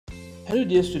Hello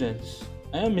dear students,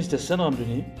 I am Mr.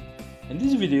 Ramdhonee and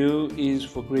this video is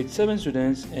for grade 7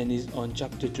 students and is on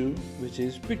chapter 2, which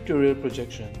is pictorial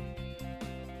projection.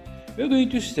 We are going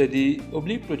to study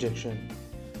oblique projection.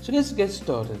 So let's get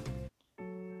started.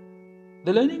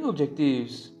 The learning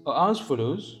objectives are as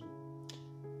follows.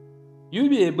 You will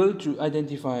be able to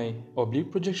identify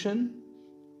oblique projection,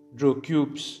 draw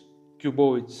cubes,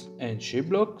 cuboids and shape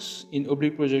blocks in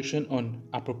oblique projection on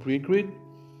appropriate grid,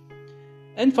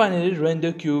 and finally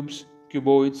render cubes,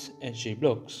 cuboids and shape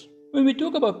blocks. When we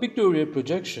talk about pictorial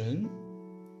projection,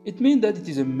 it means that it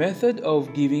is a method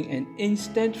of giving an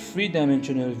instant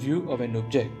three-dimensional view of an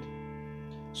object.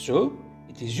 So,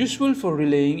 it is useful for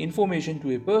relaying information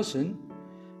to a person,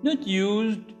 not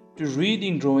used to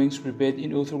reading drawings prepared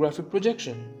in orthographic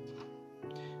projection.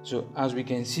 So, as we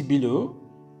can see below,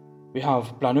 we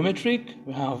have planometric,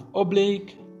 we have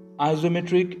oblique,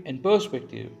 isometric and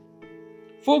perspective.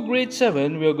 For grade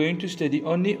 7, we are going to study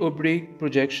only oblique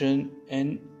projection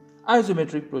and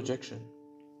isometric projection.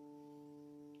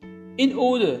 In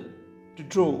order to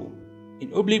draw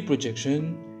in oblique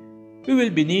projection, we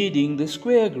will be needing the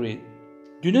square grid.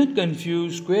 Do not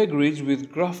confuse square grids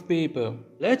with graph paper.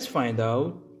 Let's find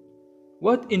out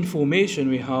what information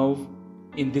we have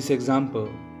in this example.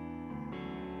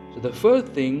 So the first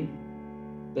thing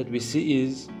that we see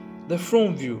is the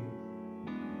front view.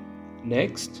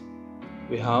 Next,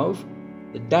 we have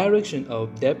the direction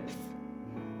of depth,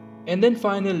 and then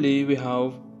finally we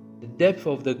have the depth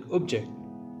of the object.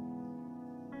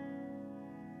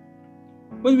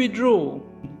 When we draw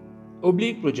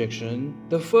oblique projection,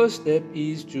 the first step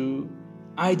is to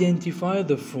identify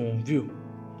the front view.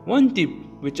 One tip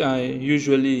which I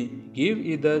usually give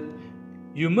is that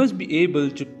you must be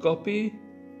able to copy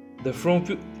the front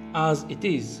view as it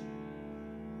is.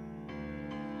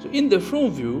 So in the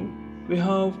front view, we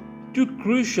have two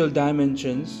crucial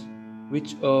dimensions,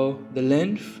 which are the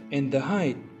length and the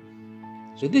height.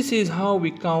 So this is how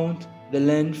we count the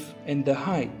length and the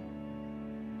height.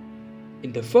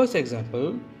 In the first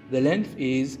example, the length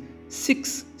is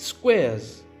 6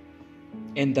 squares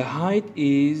and the height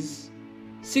is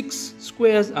 6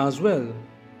 squares as well.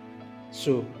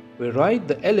 So we write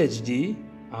the LHD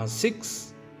as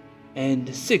 6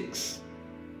 and 6.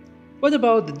 What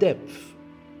about the depth?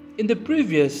 In the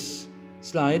previous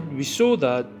slide, we saw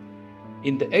that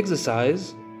in the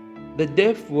exercise, the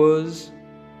depth was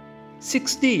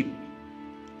 6 deep.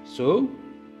 So,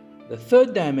 the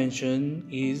third dimension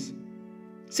is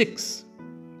 6.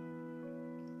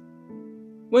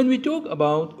 When we talk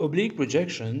about oblique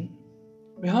projection,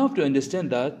 we have to understand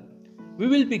that we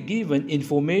will be given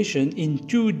information in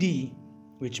 2D,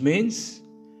 which means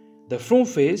the front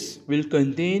face will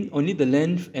contain only the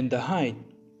length and the height.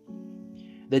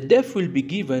 The depth will be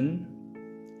given,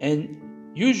 and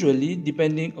usually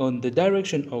depending on the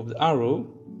direction of the arrow,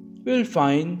 we will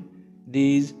find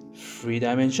these 3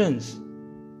 dimensions.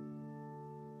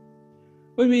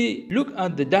 When we look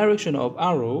at the direction of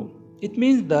arrow, it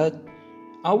means that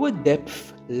our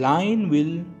depth line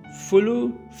will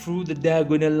follow through the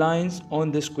diagonal lines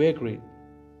on the square grid.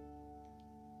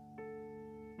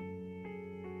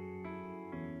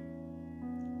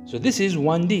 So this is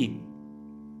 1D.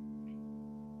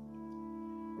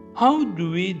 How do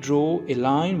we draw a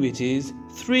line which is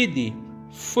 3D?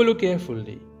 Follow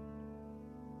carefully.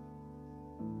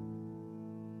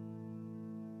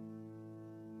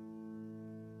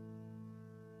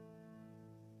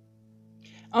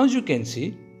 As you can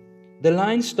see, the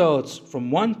line starts from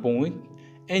one point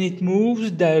and it moves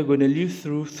diagonally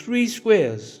through 3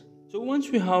 squares. So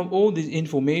once we have all this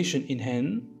information in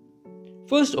hand,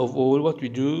 first of all what we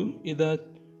do is that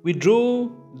we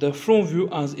draw the front view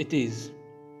as it is.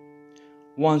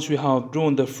 Once we have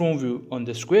drawn the front view on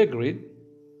the square grid,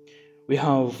 we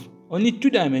have only 2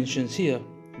 dimensions here,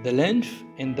 the length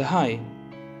and the height.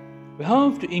 We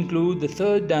have to include the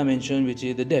third dimension, which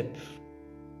is the depth.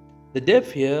 The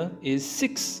depth here is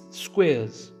 6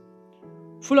 squares.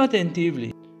 Follow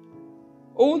attentively.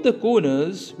 All the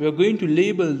corners, we are going to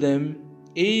label them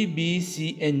A, B,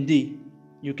 C and D.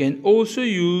 You can also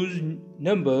use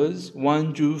numbers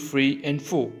 1, 2, 3 and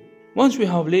 4. Once we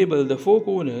have labeled the 4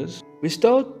 corners, we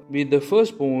start with the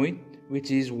first point,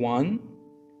 which is 1,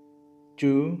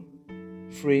 2,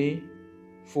 3,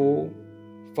 4,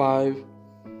 5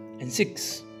 and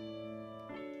 6.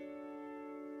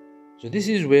 So this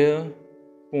is where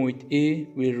point A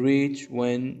will reach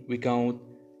when we count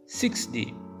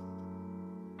 6D.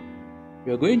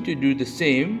 We are going to do the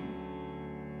same.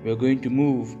 We are going to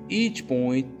move each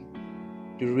point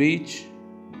to reach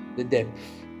the depth.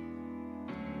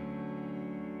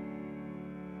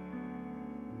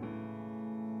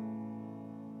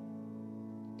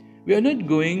 We are not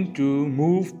going to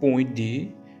move point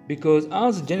D because,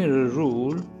 as a general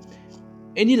rule,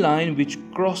 any line which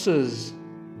crosses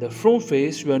the front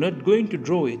face, we are not going to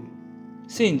draw it,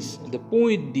 since the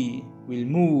point D will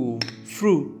move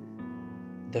through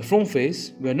the front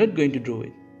face. We are not going to draw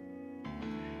it.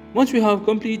 Once we have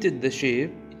completed the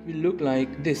shape, it will look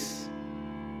like this.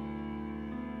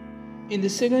 In the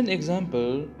second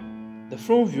example, the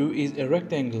front view is a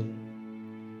rectangle.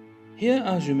 Here,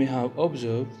 as you may have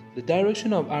observed, the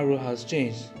direction of arrow has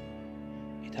changed.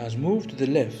 It has moved to the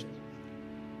left.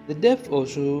 The depth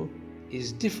also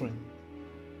is different.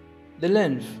 The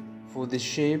length for this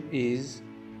shape is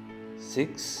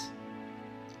 6,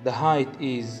 the height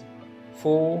is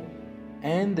 4,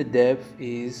 and the depth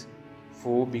is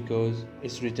 4 because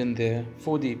it's written there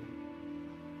 4 deep.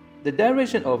 The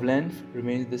direction of length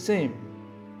remains the same.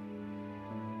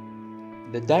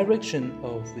 The direction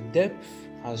of the depth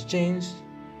has changed.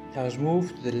 It has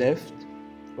moved to the left,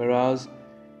 whereas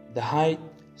the height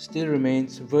still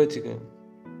remains vertical.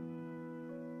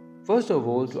 First of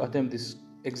all, to attempt this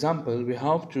example, we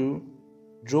have to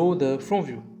draw the front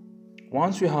view.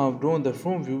 Once we have drawn the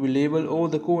front view, we label all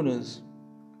the corners.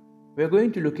 We are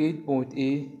going to locate point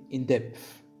A in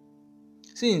depth.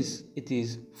 Since it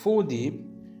is 4 deep,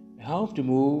 we have to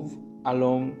move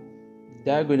along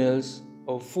the diagonals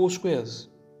of 4 squares.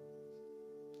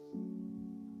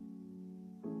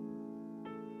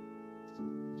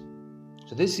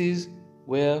 So this is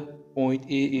where point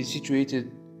A is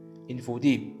situated in 4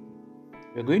 deep.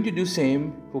 We are going to do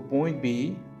same for point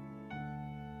B.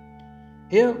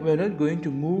 Here we are not going to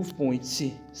move point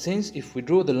C, since if we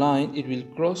draw the line, it will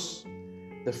cross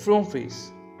the front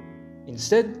face.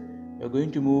 Instead, we are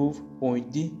going to move point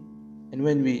D, and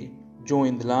when we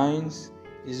join the lines,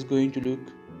 it is going to look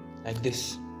like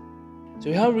this. So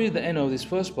we have reached the end of this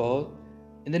first part.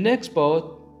 In the next part,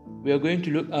 we are going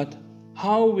to look at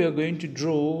how we are going to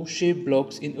draw shape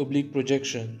blocks in oblique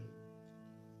projection.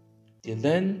 Till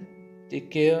then,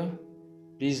 take care.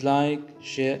 Please like,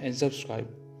 share and subscribe.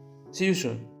 See you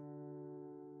soon.